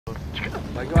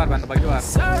Bug'i var bende, bug'i var.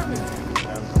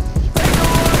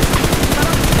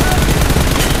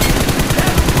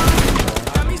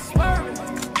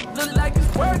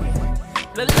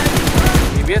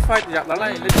 DBS fightlayacaklar lan,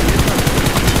 elinde DBS var.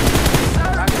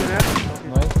 Hangi oraya?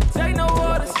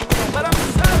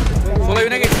 Sol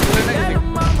evine geçtik, sol evine geçtik.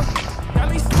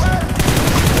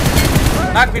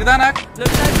 Nak, bir daha nak.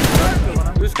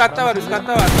 Üst katta var, üst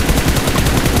katta var.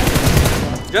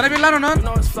 Canı bir lan onun.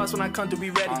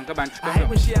 Kanka ben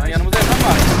çıkamıyorum. Lan yanımızda yapan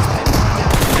var.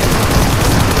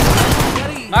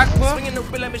 Nak bu.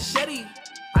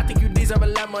 I think you deserve a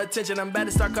lot more attention. I'm about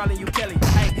to start calling you Kelly.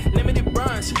 Hey, limited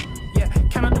runs. Yeah,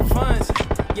 count out the funds.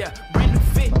 Yeah, brand new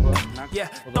fit. Yeah,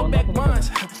 no back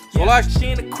ones. Yeah, she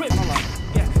ain't equipped.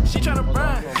 Yeah, she tryna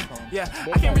run. Yeah,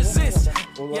 I can't resist.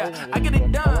 Yeah, I get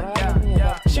it done. Yeah,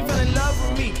 yeah. She fell in love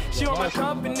with me. She want my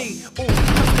company.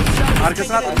 Ooh,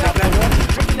 arkasına atlayacak.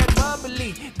 Drinking that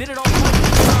bubbly. Did it on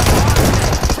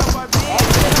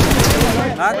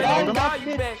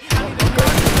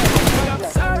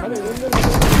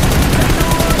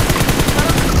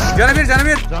canı bir, canı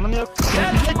bir. Canım yok.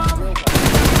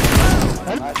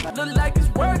 Look like it's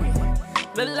working.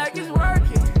 Look like it's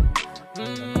working.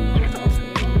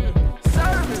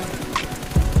 Serving.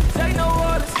 Take no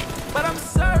orders, but I'm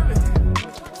serving.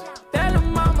 Tell her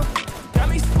mama, got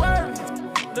me swerving.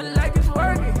 Look like it's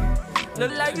working.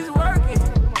 Look like it's working.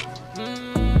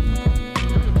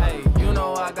 Hey, you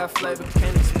know I got flavor,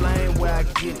 can't explain where I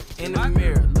get it. In the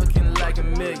mirror, looking like a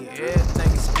million.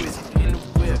 Everything exquisite. In the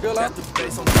whip, got the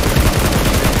bass on.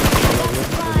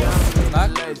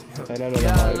 Helal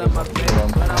olsun.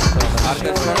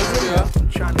 Arkadaşlar tutuyor.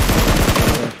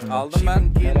 Aldım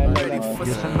ben.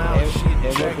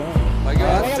 Bagi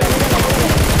var.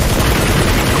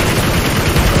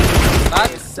 Lan.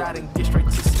 Bagi.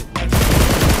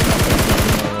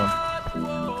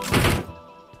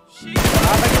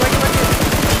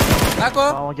 Nako.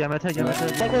 Tamam, GMT.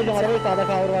 Tek hocam arabayı sağda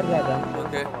cover var zaten.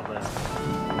 Okey.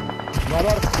 Var.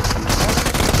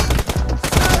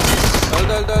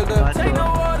 Öldü. Take no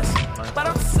orders, but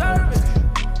I'm serving.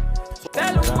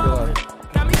 Tell her mama,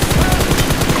 got me swerving.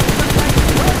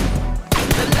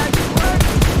 Look like it's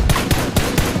working.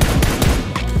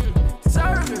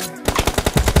 Serving.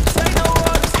 Take no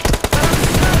orders, but I'm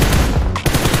serving.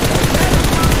 Tell her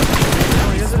mama, got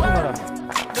me swerving.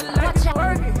 Look like it's working. Look like it's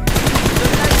working.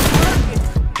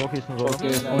 Çok iyisiniz oğlum.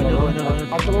 Oynuyor.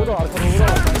 Arkada vurdu.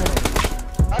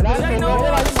 Take no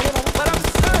orders, but I'm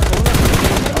serving.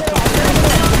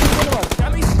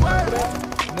 Got me swerving.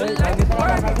 Look like it's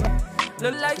working.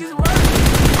 Look like it's working.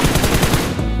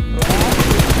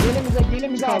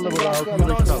 Gelimize aldı You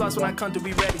know it's sauce when I come to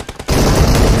be ready.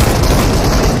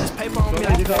 This paper on me,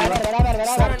 I beraber.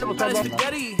 starting to buy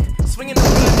spaghetti. Swinging the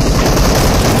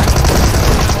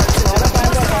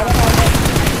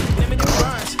limited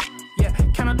runs. Yeah,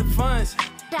 count out the funds.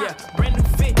 Yeah, brand new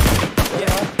fit.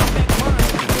 Yeah, back ones.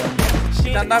 She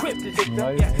ain't equipped.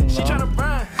 Yeah, she tryna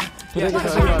run. Yeah,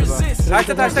 she can't resist.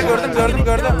 Taşta gördüm.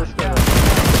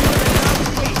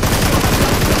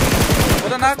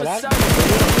 O da nak.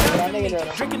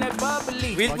 Drinking that bubbly.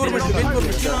 Wild vurmuş. You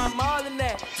know I'm all in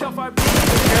that. Tough our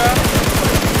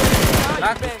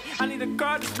I need a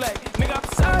car display. Nigga, I'm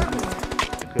serving.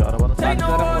 Take no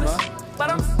orders, but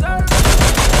I'm serving.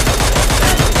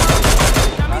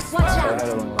 Got me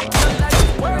swerving. Look like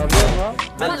it's working.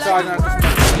 Look like it's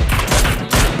working.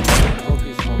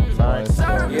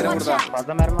 Yeri burada.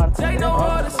 Fazla mermi var. Take no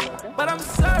orders, but I'm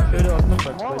serving. Şöyle attım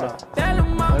bak böyle. Tell them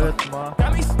mama, Evet ma.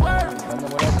 got me swerving.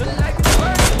 Look like it's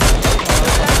working.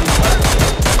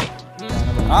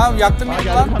 Aa yaktım lan.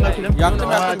 Yaktım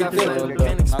bitti.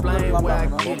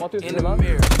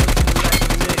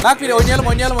 Nak biri oynayalım.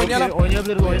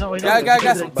 Oynayabiliriz oyna.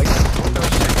 Gel.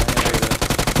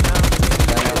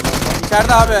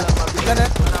 İçeride abi. Dikkat et.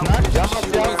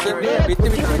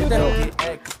 Bitti.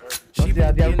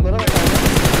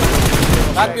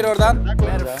 Nak bir oradan.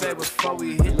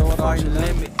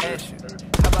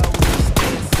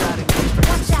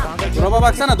 Drop'a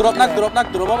baksana.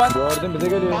 Drop'a bak. Gördüm bize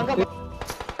geliyor.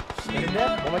 Elimde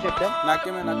bomba çektim. Nak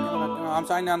yeme.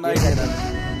 Hamsi aynı anda ayık eder.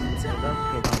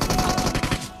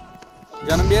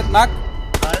 Canım bir. Nak.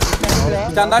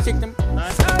 Bir tane daha çektim.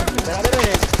 Beraber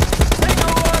oynayalım.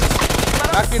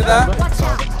 Nak bir daha.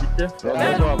 Bitti.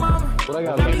 Buraya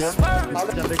geldi.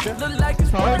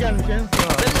 Sağa gelmiş en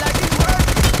sağa.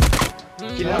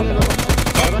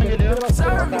 Aradan geliyor.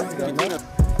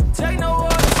 Take no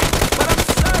orders, but I'm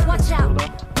serving. Watch out.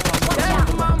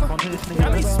 Tell mama,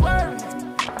 got me swerving.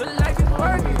 Look like it's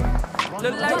working.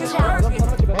 Look like it's working.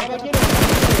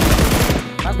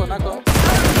 Nako.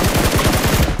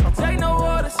 Take no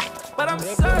orders, but I'm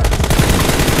serving.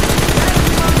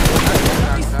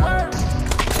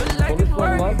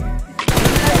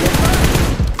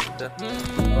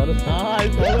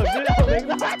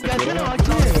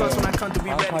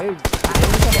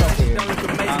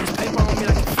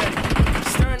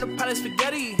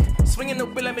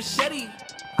 like machete.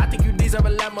 I think you deserve a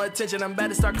lot more attention. I'm about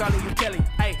to start calling you Kelly.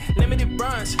 Hey, limited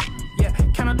bronze. Yeah,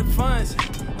 count out the funds.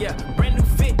 Yeah, brand new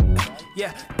fit.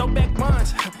 Yeah, throwback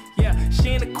ones. Yeah, she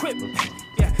ain't equipped.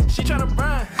 Yeah, she tryna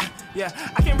run. Yeah,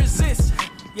 I can't resist.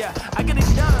 Yeah, I get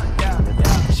it done. Yeah,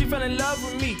 yeah. She fell in love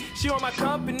with me. She on my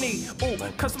company. Ooh,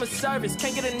 customer service,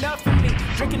 can't get enough of me.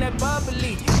 Drinking that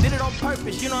bubbly, did it on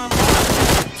purpose. You know I'm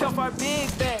hard. Tell our big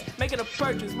bag, making a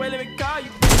purchase. Wait, let me call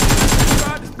you.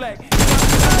 Card is black.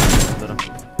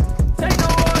 Take no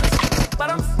orders, but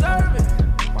I'm serving.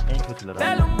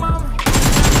 Tell them mama,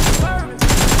 serving.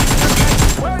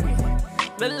 Working,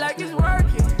 look like it's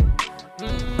working.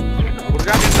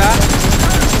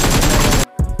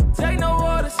 Take no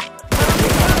orders, but I'm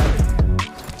serving.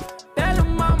 Tell them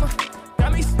mama,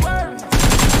 got me swerving.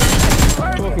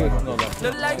 Working,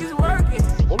 look like it's working.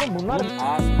 Oğlum bunlar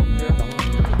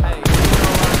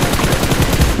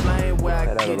Hey, where I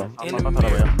get it. In the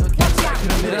mirror,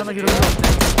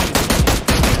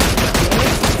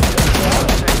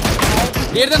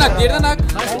 Geriden ak, geriden ak.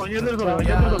 Oynayabiliriz oraya,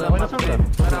 oynayabiliriz oraya. Oynasana da.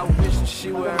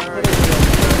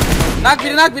 Nak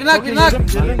biri nak, biri nak, biri nak.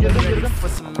 Girdim.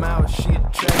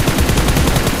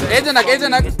 Evden ak,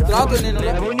 evden ak. Rahat oynayın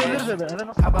oğlum. Oynayabiliriz eve.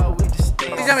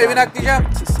 Diyeceğim, evin ak diyeceğim.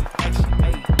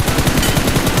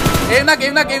 Ev nak,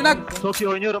 ev nak, ev nak. Çok iyi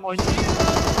oynuyorum.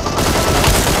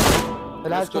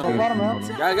 helal çok var mı?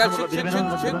 Gel gel çık çık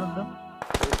çık çık.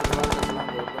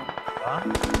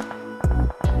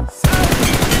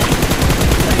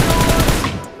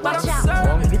 but I'm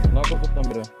serving.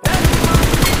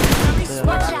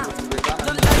 Watch out.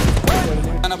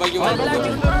 Bir tane bagi var.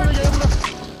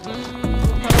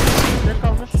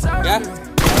 Gel.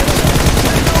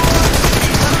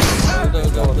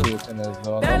 Öldü.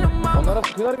 Onlara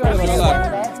sıkıyorlar galiba.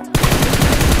 Sıkıyorlar.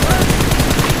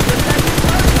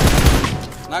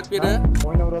 Nak biri.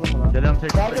 Oyuna vuralım buna. Geliyorum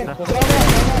tek.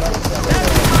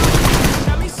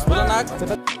 Bu da nak.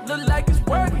 Look like it's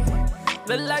working.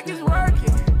 Look like it's working.